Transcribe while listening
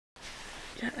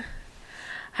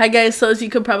Hi guys, so as you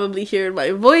can probably hear in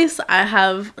my voice, I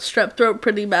have strep throat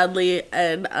pretty badly,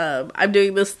 and I'm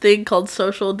doing this thing called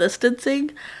social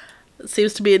distancing. It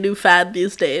seems to be a new fad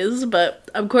these days, but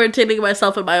I'm quarantining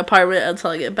myself in my apartment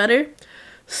until I get better.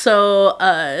 So,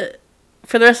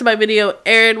 for the rest of my video,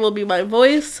 Aaron will be my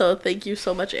voice, so thank you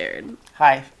so much, Aaron.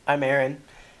 Hi, I'm Aaron,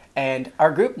 and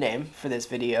our group name for this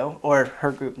video, or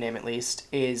her group name at least,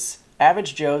 is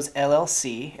Average Joe's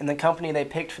LLC, and the company they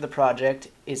picked for the project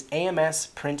is AMS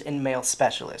Print and Mail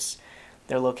Specialists.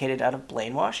 They're located out of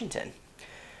Blaine, Washington.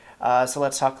 So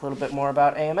let's talk a little bit more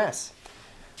about AMS.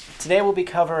 Today we'll be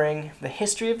covering the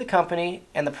history of the company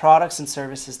and the products and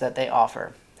services that they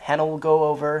offer. Hannah will go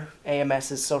over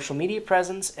AMS's social media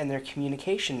presence and their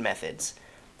communication methods.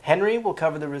 Henry will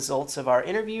cover the results of our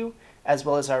interview as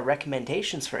well as our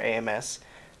recommendations for AMS.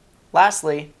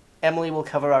 Lastly, Emily will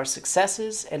cover our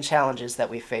successes and challenges that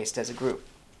we faced as a group.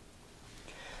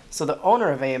 So the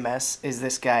owner of AMS is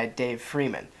this guy, Dave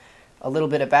Freeman. A little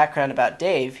bit of background about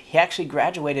Dave: he actually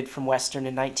graduated from Western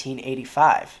in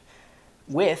 1985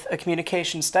 with a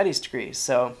communication studies degree,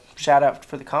 so shout out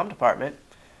for the comm department.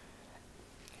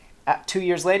 2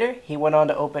 years later, he went on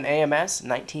to open AMS in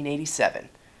 1987.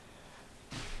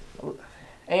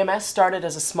 AMS started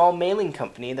as a small mailing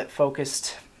company that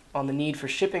focused on the need for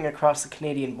shipping across the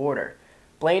Canadian border.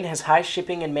 Blaine has high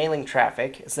shipping and mailing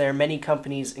traffic, as there are many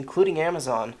companies, including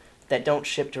Amazon, that don't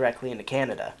ship directly into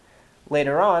Canada.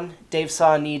 Later on, Dave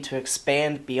saw a need to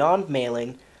expand beyond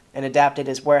mailing and adapted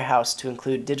his warehouse to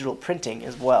include digital printing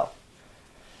as well.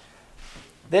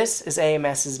 This is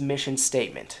AMS's mission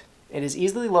statement. It is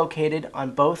easily located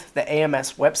on both the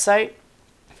AMS website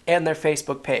and their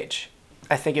Facebook page.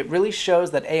 I think it really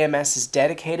shows that AMS is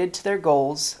dedicated to their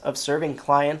goals of serving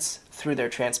clients through their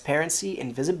transparency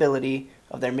and visibility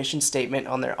of their mission statement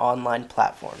on their online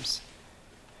platforms.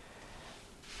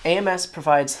 AMS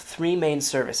provides 3 main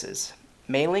services: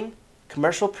 mailing,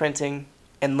 commercial printing,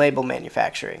 and label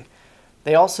manufacturing.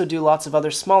 They also do lots of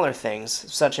other smaller things,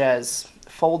 such as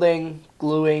folding,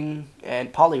 gluing,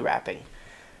 and polywrapping.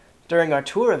 During our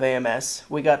tour of AMS,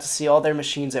 we got to see all their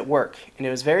machines at work, and it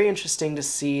was very interesting to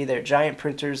see their giant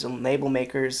printers and label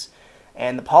makers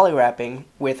and the polywrapping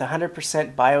with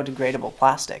 100% biodegradable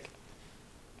plastic.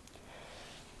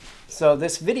 So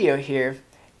this video here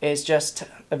is just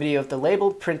a video of the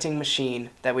label printing machine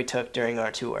that we took during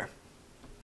our tour.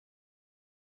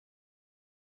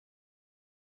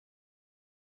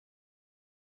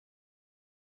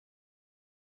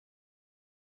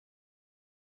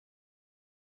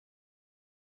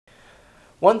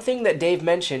 One thing that Dave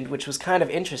mentioned, which was kind of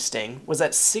interesting, was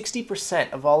that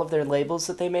 60% of all of their labels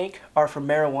that they make are for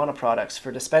marijuana products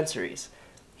for dispensaries.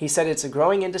 He said it's a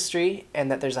growing industry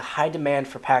and that there's a high demand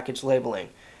for package labeling.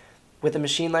 With a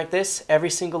machine like this,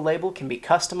 every single label can be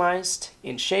customized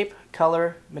in shape,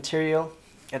 color, material,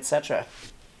 etc.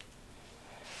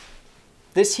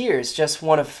 This here is just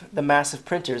one of the massive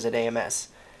printers at AMS.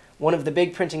 One of the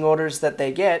big printing orders that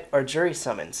they get are jury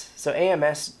summons. So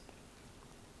AMS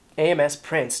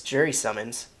prints jury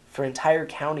summons for entire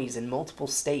counties in multiple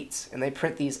states, and they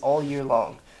print these all year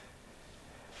long.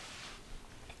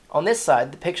 On this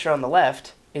side, the picture on the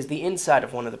left is the inside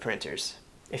of one of the printers.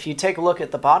 If you take a look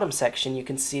at the bottom section, you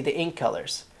can see the ink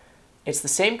colors. It's the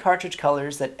same cartridge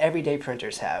colors that everyday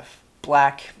printers have: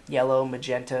 black, yellow,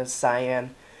 magenta,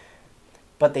 cyan,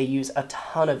 but they use a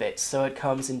ton of it, so it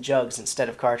comes in jugs instead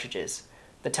of cartridges.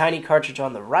 The tiny cartridge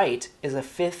on the right is a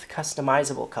 5th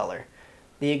customizable color.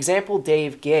 The example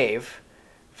Dave gave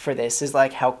for this is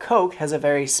like how Coke has a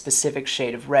very specific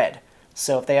shade of red.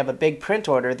 So if they have a big print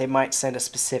order, they might send a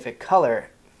specific color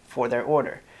for their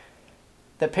order.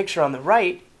 The picture on the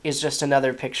right is just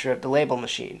another picture of the label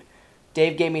machine.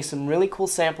 Dave gave me some really cool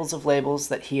samples of labels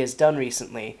that he has done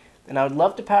recently, and I would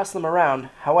love to pass them around.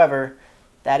 However,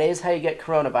 that is how you get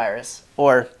coronavirus,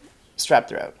 or strep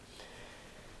throat.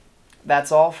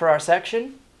 That's all for our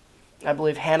section. I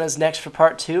believe Hannah's next for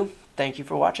part 2. Thank you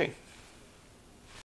for watching.